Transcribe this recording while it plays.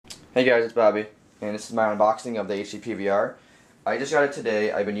Hey guys, it's Bobby, and this is my unboxing of the hdpvr. I just got it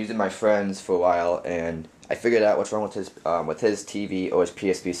today. I've been using my friend's for a while, and I figured out what's wrong with his TV or his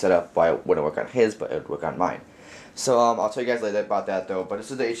PSP setup. Why it wouldn't work on his, but it would work on mine. So I'll tell you guys later about that though. But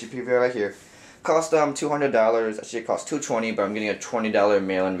this is the hdpvr right here. Cost $200. Actually, it cost $220, but I'm getting a $20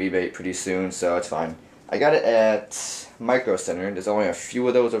 mail-in rebate pretty soon, so it's fine. I got it at Micro Center. There's only a few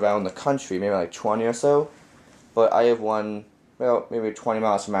of those around the country, maybe like 20 or so. But I have one. Well, maybe 20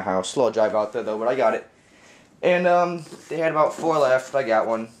 miles from my house. Slow drive out there though, but I got it. And they had about 4 left. I got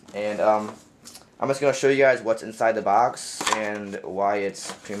one. And I'm just gonna show you guys what's inside the box and why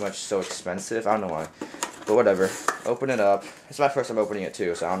it's pretty much so expensive. I don't know why, but whatever. Open it up. It's my first time opening it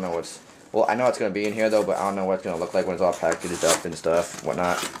too, so I don't know what's. Well, I know it's gonna be in here though, but I don't know what it's gonna look like when it's all packaged up and stuff,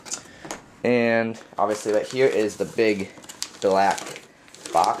 whatnot. And obviously, right here is the big black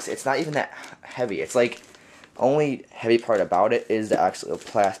box. It's not even that heavy. It's like. Only heavy part about it is the actual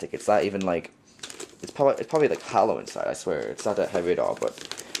plastic. It's not even like it's probably like hollow inside. I swear it's not that heavy at all. But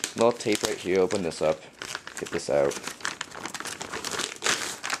little tape right here. Open this up. Get this out.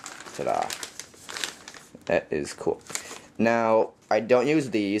 Ta-da! That is cool. Now I don't use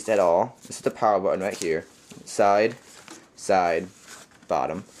these at all. This is the power button right here. Side, side,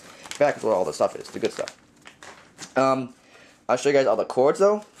 bottom. Back is where all the stuff is. The good stuff. I'll show you guys all the cords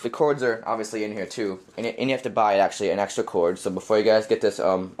though. The cords are obviously in here too, and you have to buy actually an extra cord. So before you guys get this,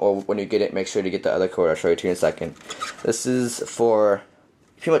 or when you get it, make sure to get the other cord. I'll show you to in a second. This is for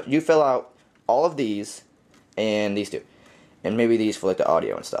pretty much you fill out all of these and these two, and maybe these for like the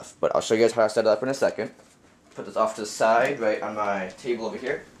audio and stuff. But I'll show you guys how to set it up in a second. Put this off to the side, right on my table over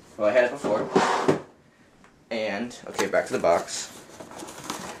here. Well, I had it before. And okay, back to the box.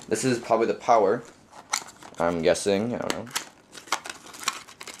 This is probably the power. I'm guessing. I don't know.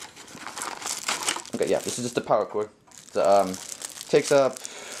 Okay, yeah, this is just the power cord. Takes up,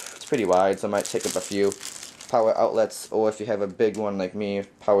 it's pretty wide, so it might take up a few power outlets, or if you have a big one like me,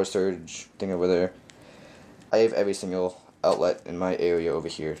 power surge thing over there. I have every single outlet in my area over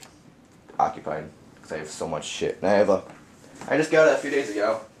here occupied, because I have so much shit. And I just got it a few days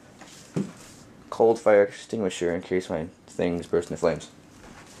ago. Cold fire extinguisher in case my things burst into flames.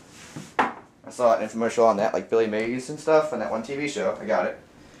 I saw an infomercial on that, like Billy Mays and stuff, on that one TV show. I got it.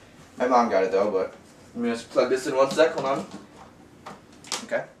 My mom got it though, but let me just plug this in one sec. Hold on.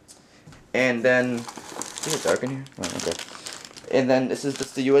 Okay. And then, is it dark in here? Oh, okay. And then this is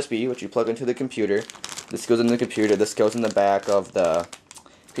just the USB, which you plug into the computer. This goes in the computer. This goes in the back of the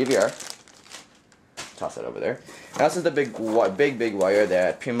PVR. Toss it over there. Now this is the big wire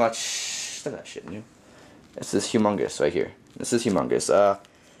that pretty much. Look at that shit new. This is humongous right here. This is humongous.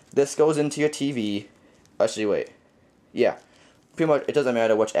 This goes into your TV. Actually, wait. Yeah. Pretty much, it doesn't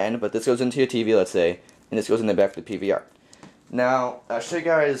matter which end, but this goes into your TV, let's say, and this goes in the back of the PVR. Now, I'll show you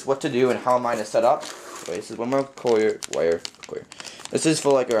guys what to do and how mine is set up. Wait, this is one more wire. This is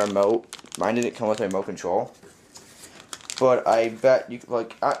for like a remote. Mine didn't come with a remote control, but I bet you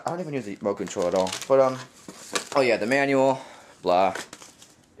like I don't even use the remote control at all. But oh yeah, the manual, blah.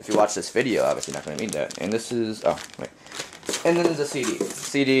 If you watch this video, obviously not gonna need that. And this is wait, and then there's a CD.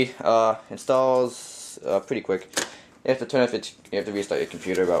 CD installs pretty quick. You have to turn off it. You have to restart your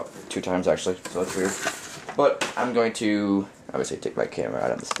computer about 2 times actually, so it's weird. But I'm going to obviously take my camera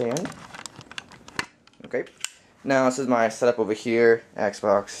out of the stand. Okay. Now this is my setup over here,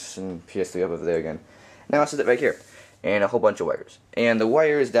 Xbox and PS3 over there again. Now this is it right here, and a whole bunch of wires. And the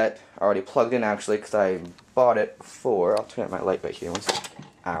wires that are already plugged in actually, because I bought it for. I'll turn on my light right here. One second.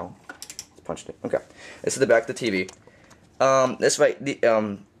 Ow! Just punched it. Okay. This is the back of the TV.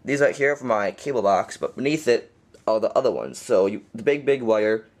 These right here are for my cable box, but beneath it. All the other ones. So the big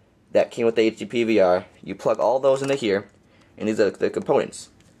wire that came with the hdpvr, you plug all those into here, and these are the components.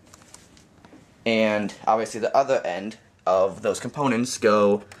 And obviously the other end of those components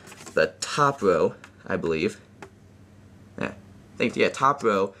go the top row, I believe. Yeah, top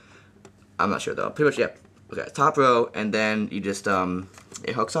row. I'm not sure though. Pretty much, yeah. Okay, top row, and then you just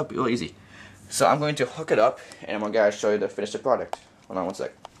it hooks up real easy. So I'm going to hook it up, and I'm going to show you the finished product. Hold on one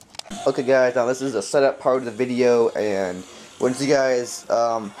sec. Okay guys, now this is the setup part of the video, and once you guys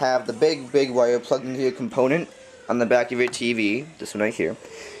have the big wire plugged into your component on the back of your TV, this one right here,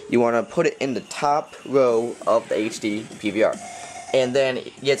 you want to put it in the top row of the HD PVR. And then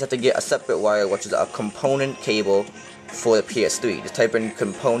you just have to get a separate wire, which is a component cable for the PS3. Just type in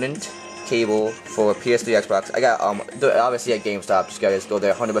component cable for PS3 Xbox. I got obviously at GameStop, just guys go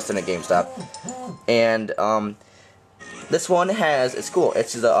there 100% at GameStop. And this one has, it's cool,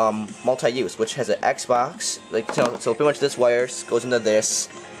 it's the multi-use, which has an Xbox, like, so pretty much this wire goes into this,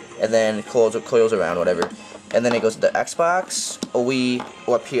 and then coils around, whatever. and then it goes to the Xbox, or Wii,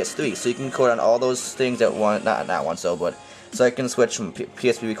 or PS3. So you can record on all those things at one, not one, so I can switch from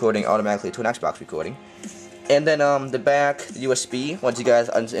PSP recording automatically to an Xbox recording. And then the back USB, once you guys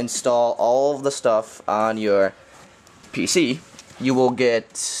install all of the stuff on your PC, you will get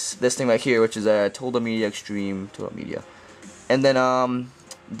this thing right here, which is a Total Media Extreme Total Media. And then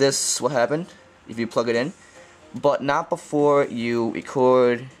this will happen if you plug it in, but not before you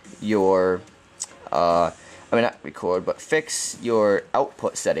record your not record, but fix your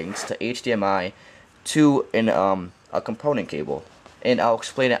output settings to HDMI to a component cable. And I'll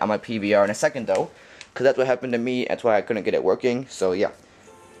explain it on my PVR in a second though, because that's what happened to me. That's why I couldn't get it working. So yeah,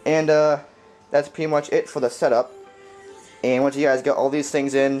 and that's pretty much it for the setup. And once you guys get all these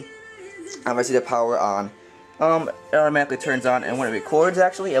things in, obviously the power on, it automatically turns on, and when it records,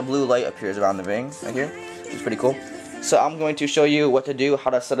 actually a blue light appears around the ring right here. It's pretty cool. So I'm going to show you what to do, how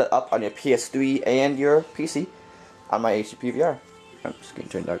to set it up on your PS3 and your PC on my hdpvr. I'm just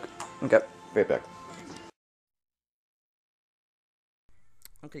getting turned dark. Okay, right back.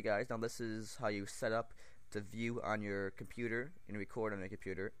 Okay guys, now this is how you set up to view on your computer and record on your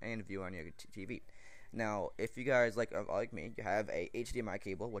computer and view on your TV. Now, if you guys like me, you have a HDMI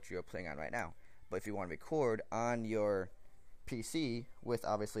cable, which you're playing on right now. But if you want to record on your PC with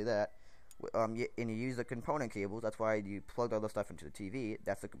obviously that, and you use the component cables, that's why you plugged all the stuff into the TV,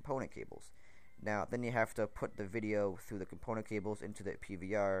 that's the component cables. Now, then you have to put the video through the component cables into the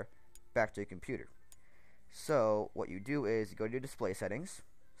PVR back to your computer. So, what you do is you go to your display settings.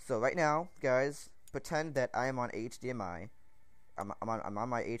 So right now, guys, pretend that I am on HDMI. I'm on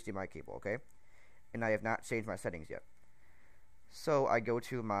my HDMI cable, okay? And I have not changed my settings yet. So I go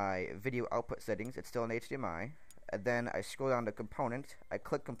to my video output settings. It's still in HDMI. And then I scroll down to component. I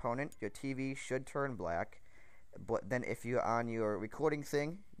click component. Your TV should turn black. But then if you're on your recording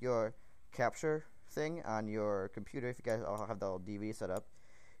thing, your capture thing on your computer, if you guys all have the DVD set up,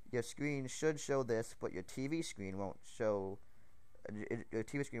 your screen should show this, but your TV screen won't show. Your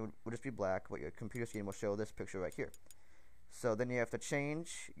TV screen will just be black, but your computer screen will show this picture right here. So then you have to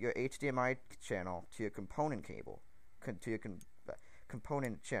change your HDMI channel to your component cable, to your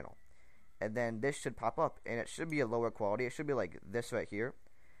component channel, and then this should pop up, and it should be a lower quality. It should be like this right here,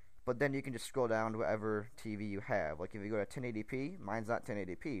 but then you can just scroll down to whatever TV you have. Like if you go to 1080p, mine's not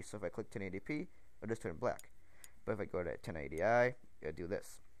 1080p, so if I click 1080p, it'll just turn black. But if I go to 1080i, it'll do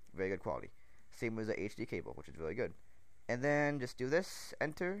this. Very good quality. Same as the HD cable, which is really good. And then just do this,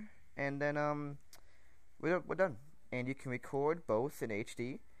 enter, and then we're done. And you can record both in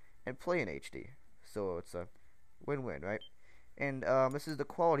HD and play in HD. So it's a win-win, right? And this is the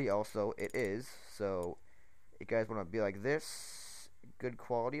quality also. It is. So you guys want to be like this, good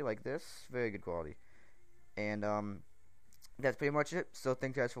quality like this, very good quality. And that's pretty much it. So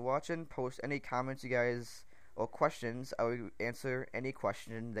thanks guys for watching. Post any comments you guys or questions. I will answer any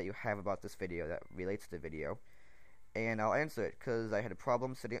question that you have about this video that relates to the video. And I'll answer it, because I had a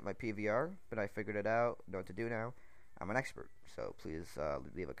problem setting up my PVR, but I figured it out, know what to do now. I'm an expert, so please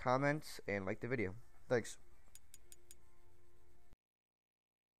leave a comment and like the video. Thanks.